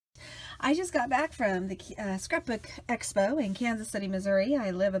I just got back from the Scrapbook Expo in Kansas City, Missouri. I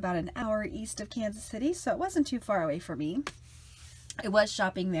live about an hour east of Kansas City, so it wasn't too far away for me. I was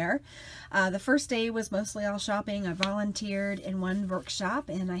shopping there. The first day was mostly all shopping. I volunteered in one workshop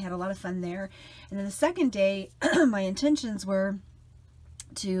and I had a lot of fun there. And then the second day, my intentions were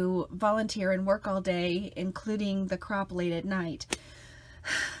to volunteer and work all day, including the crop late at night.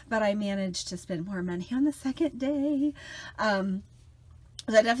 But I managed to spend more money on the second day.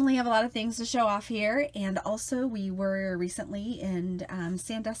 I definitely have a lot of things to show off here. And also we were recently in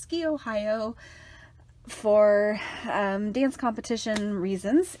Sandusky, Ohio for dance competition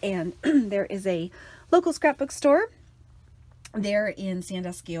reasons. And there is a local scrapbook store there in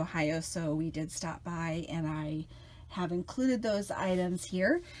Sandusky, Ohio. So we did stop by and I have included those items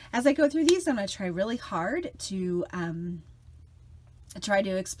here. As I go through these, I'm going to try really hard to try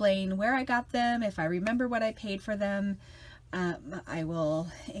to explain where I got them. If I remember what I paid for them, I will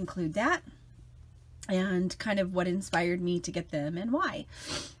include that and kind of what inspired me to get them and why.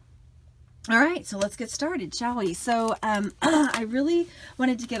 All right, so let's get started, shall we? So I really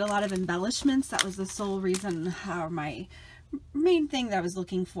wanted to get a lot of embellishments. That was the sole reason, or my main thing that I was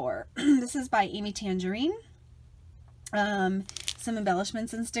looking for. This is by Tangerine. Some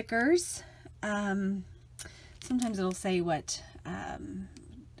embellishments and stickers. Sometimes it'll say what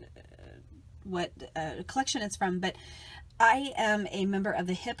collection it's from, but I am a member of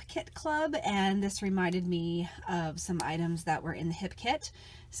the Hip Kit Club, and this reminded me of some items that were in the Hip Kit,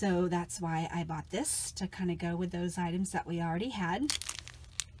 so that's why I bought this, to kind of go with those items that we already had.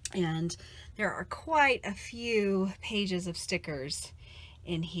 And there are quite a few pages of stickers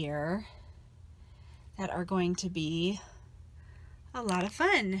in here that are going to be a lot of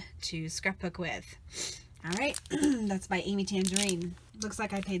fun to scrapbook with. All right, that's by Tangerine. Looks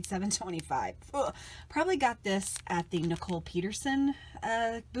like I paid $7.25. Probably got this at the Nicole Peterson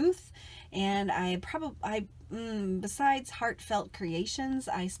booth, and besides HeartFelt Creations,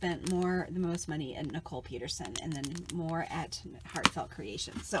 I spent the most money at Nicole Peterson, and then more at HeartFelt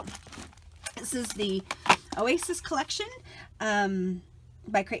Creations. So this is the Oasis collection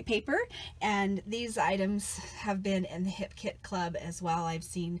by Crate Paper, and these items have been in the Hip Kit Club as well. I've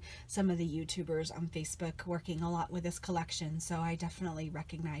seen some of the YouTubers on Facebook working a lot with this collection, so I definitely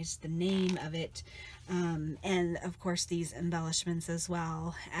recognized the name of it, and of course these embellishments as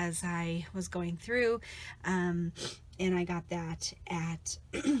well as I was going through, and I got that at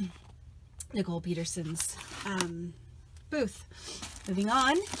Nicole Peterson's booth. Moving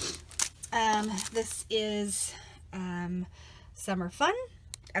on, this is Summer Fun,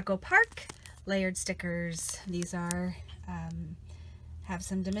 Echo Park, layered stickers. These are, have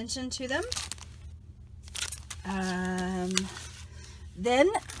some dimension to them. Then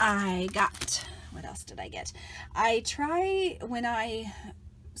I got, what else did I get? When I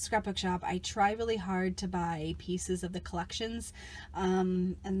scrapbook shop, I try really hard to buy pieces of the collections,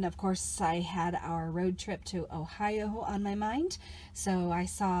 and of course I had our road trip to Ohio on my mind, so I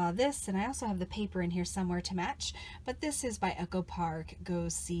saw this, and I also have the paper in here somewhere to match, but this is by Echo Park, Go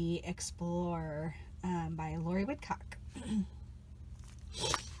See Explore, by Lori Woodcock.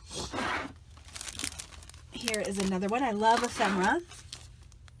 Here is another one. I love ephemera.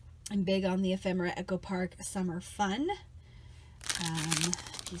 I'm big on the ephemera. Echo Park Summer Fun.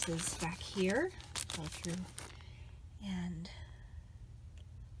 Pieces back here, go through, and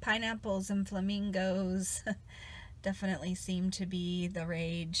pineapples and flamingos definitely seem to be the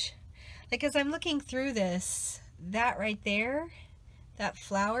rage. Like, as I'm looking through this, that right there, that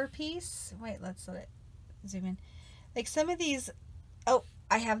flower piece, wait, let's let it zoom in. Like some of these, oh,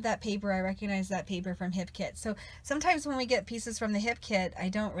 I have that paper, I recognize that paper from Hip Kit. So sometimes when we get pieces from the Hip Kit, I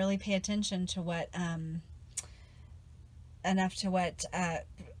don't really pay attention to what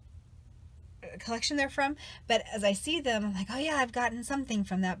collection they're from, but as I see them, I'm like, oh yeah, I've gotten something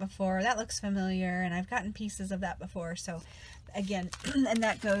from that before, that looks familiar, and I've gotten pieces of that before. So again, and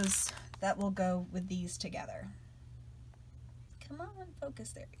that will go with these together. Come on,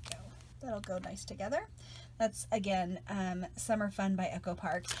 focus, there we go. That'll go nice together. That's, again, Summer Fun by Echo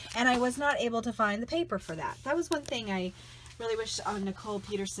Park, and I was not able to find the paper for that. That was one thing I really wish on Nicole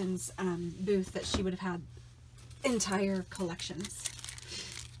Peterson's booth, that she would have had entire collections.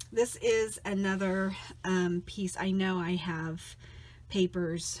 This is another piece. I know I have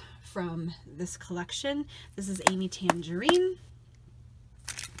papers from this collection. This is Tangerine.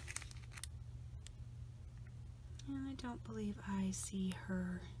 And I don't believe I see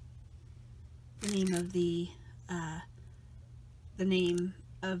the name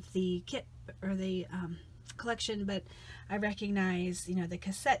of the kit or the collection, but I recognize, you know, the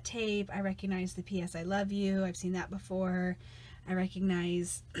cassette tape. I recognize the P.S. I Love You. I've seen that before. I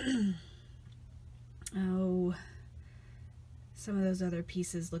recognize Oh, some of those other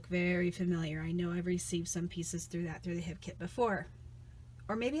pieces look very familiar. I know I've received some pieces through the hip kit before.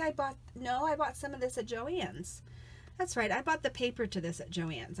 Or maybe I bought some of this at Joann's. That's right, I bought the paper to this at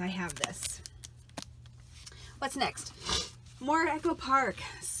Joann's. I have this. What's next? More Echo Park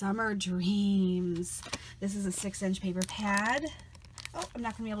Summer Dreams. This is a 6-inch paper pad. Oh, I'm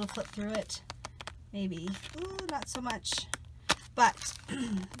not going to be able to flip through it. Maybe. Ooh, not so much. But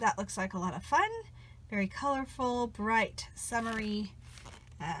that looks like a lot of fun. Very colorful, bright, summery.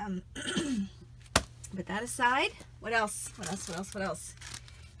 Put that aside. What else? What else? What else? What else?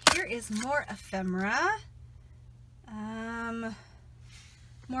 Here is more ephemera.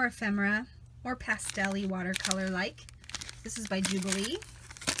 More ephemera. More pastel-y watercolor-like. This is by Jubilee.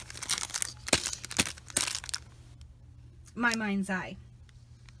 My Mind's Eye.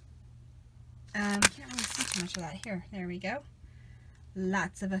 Can't really see too much of that here. There we go.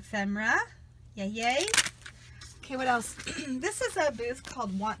 Lots of ephemera. Yay, yay. Okay, what else? This is a booth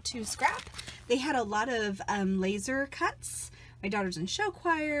called Want to Scrap. They had a lot of laser cuts. My daughter's in show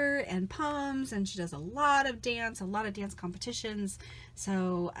choir and poms, and she does a lot of dance competitions.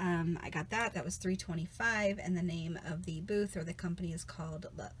 So I got that. That was $3.25, and the name of the booth or the company is called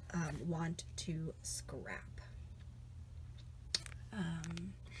Want to Scrap.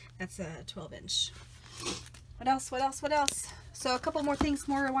 That's a 12-inch. What else? What else? What else? So a couple more things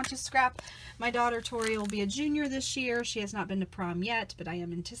more I want to scrap. My daughter Tori will be a junior this year. She has not been to prom yet, but I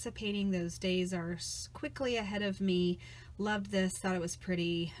am anticipating. Those days are quickly ahead of me. Loved this, thought it was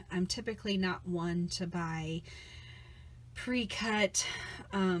pretty. I'm typically not one to buy pre-cut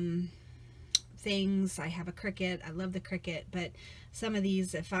things. I have a Cricut. I love the Cricut, but some of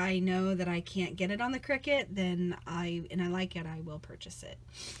these, if I know that I can't get it on the Cricut, then I like it, I will purchase it.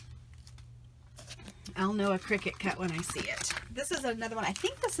 I'll know a Cricut cut when I see it. This is another one. I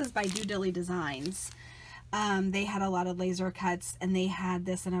think this is by Do Dilly Designs. They had a lot of laser cuts, and they had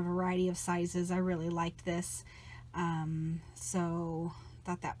this in a variety of sizes. I really liked this. So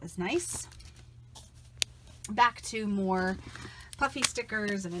thought that was nice. Back to more puffy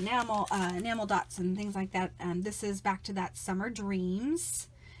stickers and enamel dots and things like that. This is back to that Summer Dreams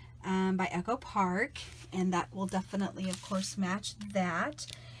by Echo Park, and that will definitely, of course, match that.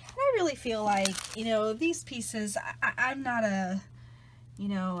 And I really feel like, you know, these pieces, I'm not a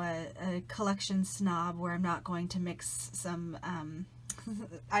collection snob where I'm not going to mix some,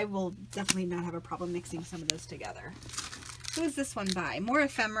 I will definitely not have a problem mixing some of those together. Who is this one by? More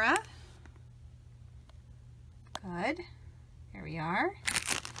ephemera. Good. There we are.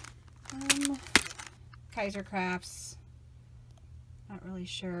 Kaiser Crafts. Not really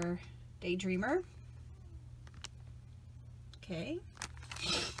sure. Daydreamer. Okay.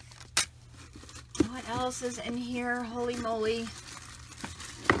 What else is in here? Holy moly.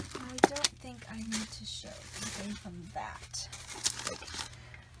 I don't think I need to show anything from that.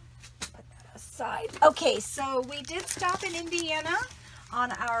 Put that aside. Okay, so we did stop in Indiana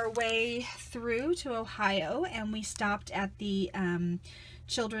on our way through to Ohio, and we stopped at the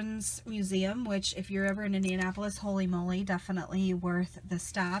Children's Museum, which if you're ever in Indianapolis, holy moly, definitely worth the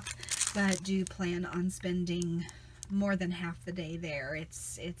stop, but do plan on spending more than half the day there.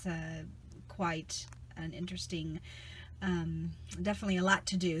 It's a quite an interesting, definitely a lot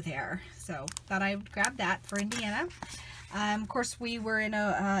to do there, so thought I would grab that for Indiana. Of course, we were in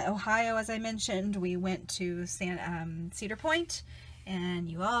Ohio, as I mentioned. We went to Cedar Point, and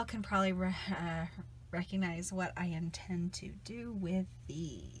you all can probably recognize what I intend to do with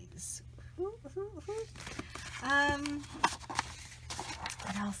these. What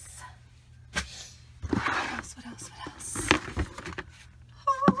else? What else?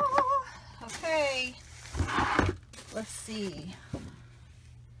 Oh, okay, let's see.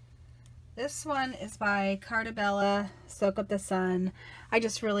 This one is by Cardabella, Soak Up the Sun. I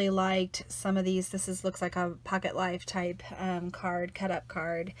just really liked some of these. This looks like a Pocket Life type card, cut up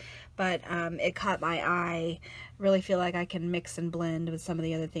card, but it caught my eye. Really feel like I can mix and blend with some of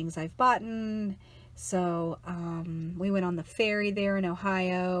the other things I've bought. So we went on the ferry there in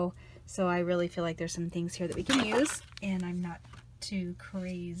Ohio, so I really feel like there's some things here that we can use, and I'm not too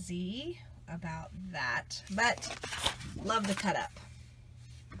crazy about that, but love the cut up.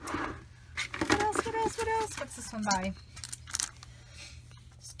 What else? What's this one by?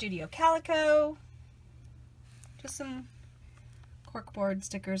 Studio Calico. Just some corkboard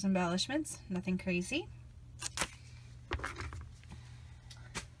stickers, embellishments. Nothing crazy.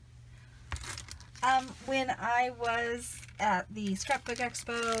 When I was at the Scrapbook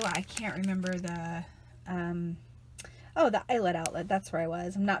Expo, I can't remember the, Oh, the eyelet outlet. That's where I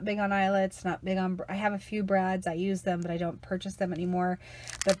was. I'm not big on eyelets, not big on, I have a few brads. I use them, but I don't purchase them anymore.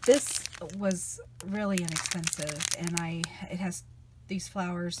 But this was really inexpensive, and it has these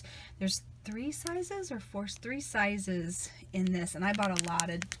flowers. There's 3 sizes or 3 sizes in this, and I bought a lot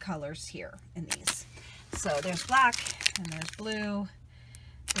of colors here in these. So there's black, and there's blue.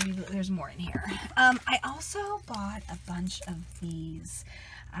 Maybe there's more in here. I also bought a bunch of these.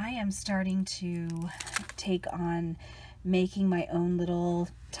 I am starting to take on making my own little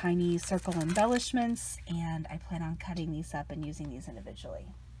tiny circle embellishments, and I plan on cutting these up and using these individually.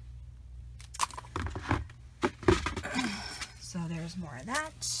 So there's more of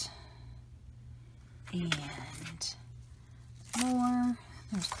that, and more.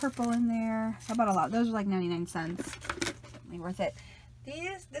 There's purple in there. I bought a lot. Those are like 99 cents. Definitely worth it.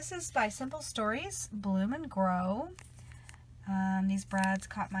 This is by Simple Stories, Bloom and Grow. These brads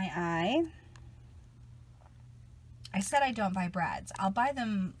caught my eye. I said I don't buy brads. I'll buy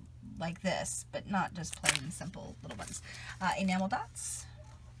them like this, but not just plain simple little ones. Enamel dots.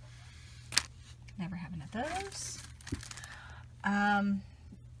 Never have enough of those.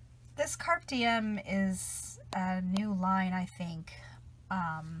 This Carpe Diem is a new line, I think.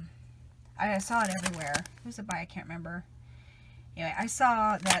 I saw it everywhere. Who's it by? I can't remember. Anyway, I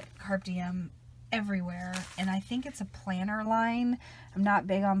saw that Carpe Diem everywhere, and I think it's a planner line. I'm not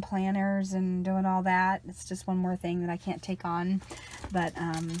big on planners and doing all that. It's just one more thing that I can't take on, but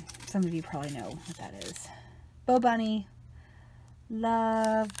some of you probably know what that is. Bow Bunny.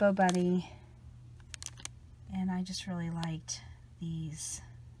 Love Bow Bunny. And I just really liked these.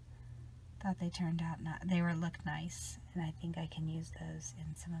 Thought they turned out looked nice, and I think I can use those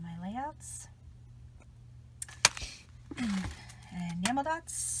in some of my layouts. And enamel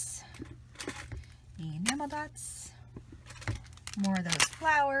dots. Enamel dots. More of those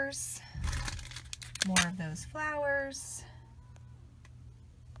flowers. More of those flowers.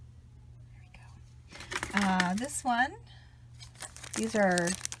 There we go. This one, these are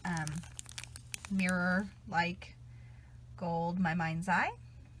mirror-like gold, my mind's eye.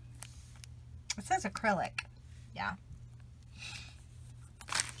 It says acrylic. Yeah.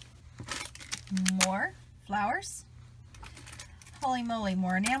 More flowers. Holy moly,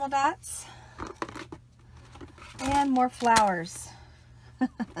 more enamel dots. And more flowers.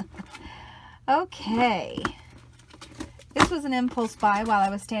 Okay. This was an impulse buy while I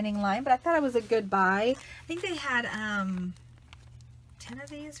was standing in line, but I thought it was a good buy. I think they had 10 of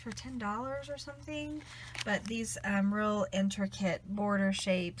these for $10 or something. But these real intricate border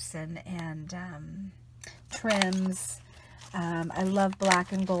shapes and trims. I love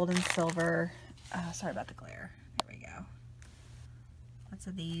black and gold and silver. Sorry about the glare. There we go. Lots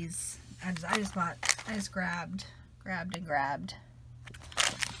of these. I just grabbed and grabbed.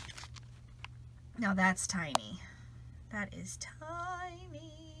 Now that's tiny. That is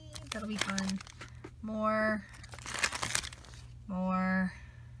tiny. That'll be fun. More.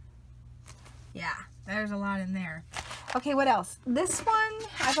 Yeah, there's a lot in there. Okay, what else? This one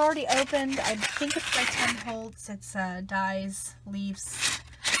I've already opened. I think it's by Tim Holtz. It's Dies, Leaves.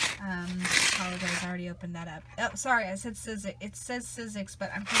 Apologize, I already opened that up. Oh, sorry, I said Sizzix. It says Sizzix,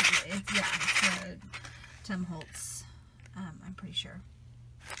 but I'm pretty, it's Tim Holtz. I'm pretty sure.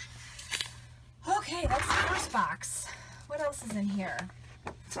 Okay, that's the first box. What else is in here?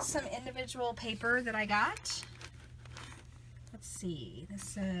 Just some individual paper that I got. Let's see. This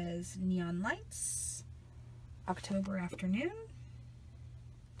says Neon Lights, October Afternoon.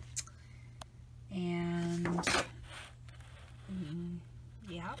 And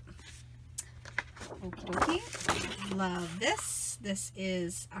yeah. Okie dokie. Love this. This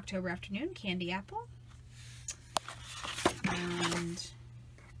is October Afternoon, Candy Apple. And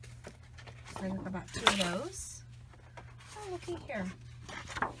I got 2 of those. Oh, looky here.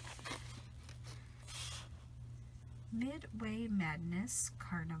 Midway Madness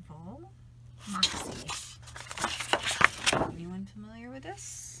Carnival Moxie. Anyone familiar with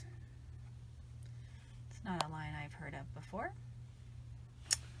this? It's not a line I've heard of before.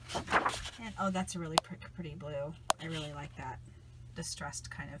 And oh, that's a really pretty blue. I really like that distressed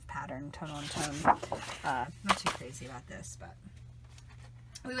kind of pattern, tone on tone. Not too crazy about this, but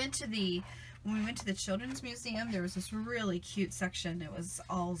when we went to the Children's Museum, there was this really cute section. It was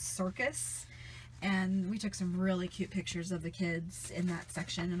all circus, and we took some really cute pictures of the kids in that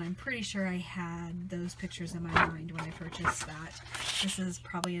section, and I'm pretty sure I had those pictures in my mind when I purchased that.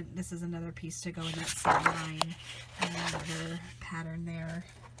 This is another piece to go in that same line, and another pattern there.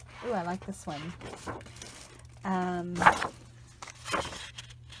 Ooh, I like this one.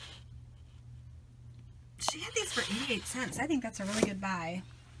 She had these for 88 cents. I think that's a really good buy.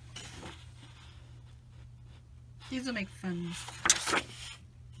 These will make fun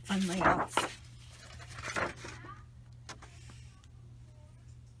layouts.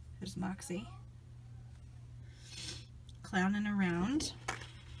 There's Moxie. Clowning around.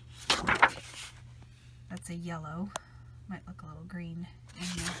 That's a yellow. Might look a little green in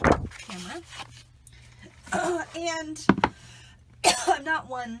the camera. And I'm not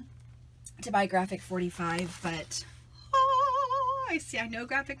one to buy graphic 45, but I know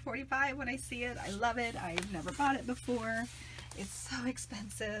graphic 45 when I see it. I love it. I've never bought it before. It's so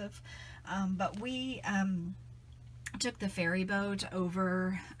expensive. But we took the ferry boat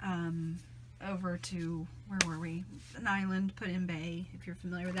over to, where were we? An island, Put in Bay, if you're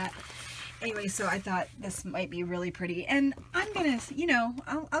familiar with that. Anyway, so I thought this might be really pretty, and I'm gonna, you know,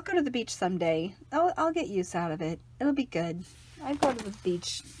 I'll go to the beach someday. I'll get use out of it. It'll be good. I go to the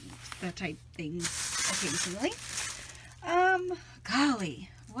beach, that type things occasionally.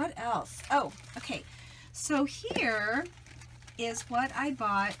 Golly, what else? Oh, okay. So here is what I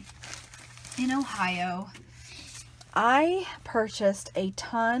bought in Ohio. I purchased a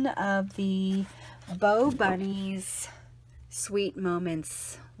ton of the Bo Bunnies Sweet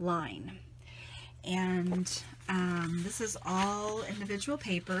Moments line. And this is all individual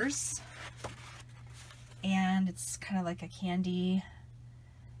papers. And it's kind of like a candy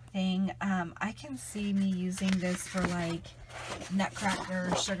thing. I can see me using this for like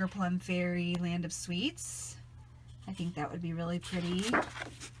Nutcracker, Sugar Plum Fairy, Land of Sweets. I think that would be really pretty.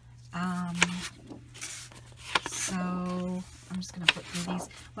 So I'm just going to flip through these.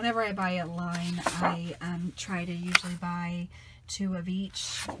 Whenever I buy a line, I try to usually buy 2 of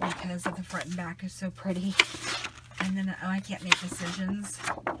each because of the front and back is so pretty. And then I can't make decisions.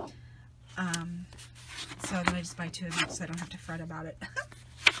 So then I just buy 2 of each so I don't have to fret about it.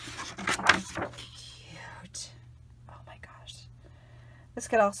 Okay, cute. Oh my gosh. This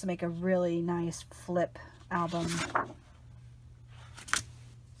could also make a really nice flip album.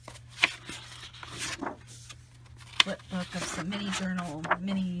 Flip book of some mini journal,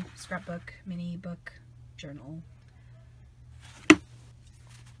 mini scrapbook, mini book journal.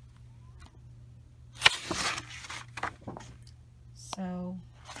 So,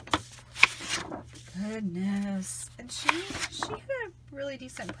 goodness. And she had a really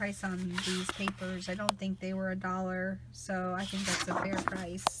decent price on these papers. I don't think they were $1, so I think that's a fair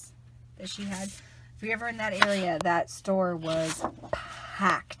price that she had. If you're ever in that area, that store was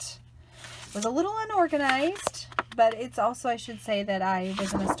packed. It was a little unorganized, but it's also, I should say, that I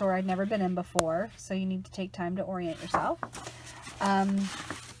was in a store I'd never been in before, so you need to take time to orient yourself.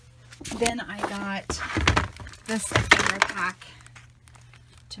 Then I got this ephemera pack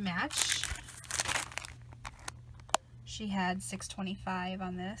to match. She had $6.25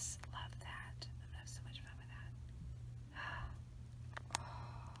 on this. Love that. I'm gonna have so much fun with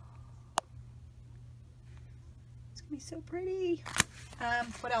that. It's gonna be so pretty.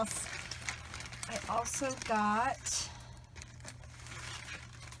 What else? I also got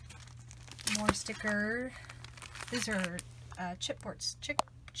more sticker. These are chipboard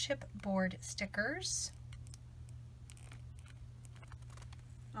stickers.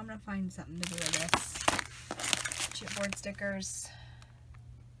 I'm gonna find something to do with this. Chipboard stickers.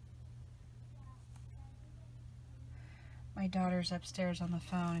 My daughter's upstairs on the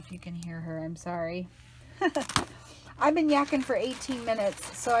phone. If you can hear her, I'm sorry. I've been yakking for 18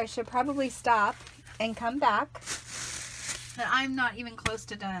 minutes, so I should probably stop and come back. But I'm not even close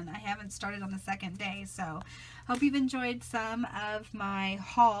to done. I haven't started on the second day, so hope you've enjoyed some of my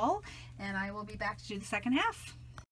haul, and I will be back to do the second half.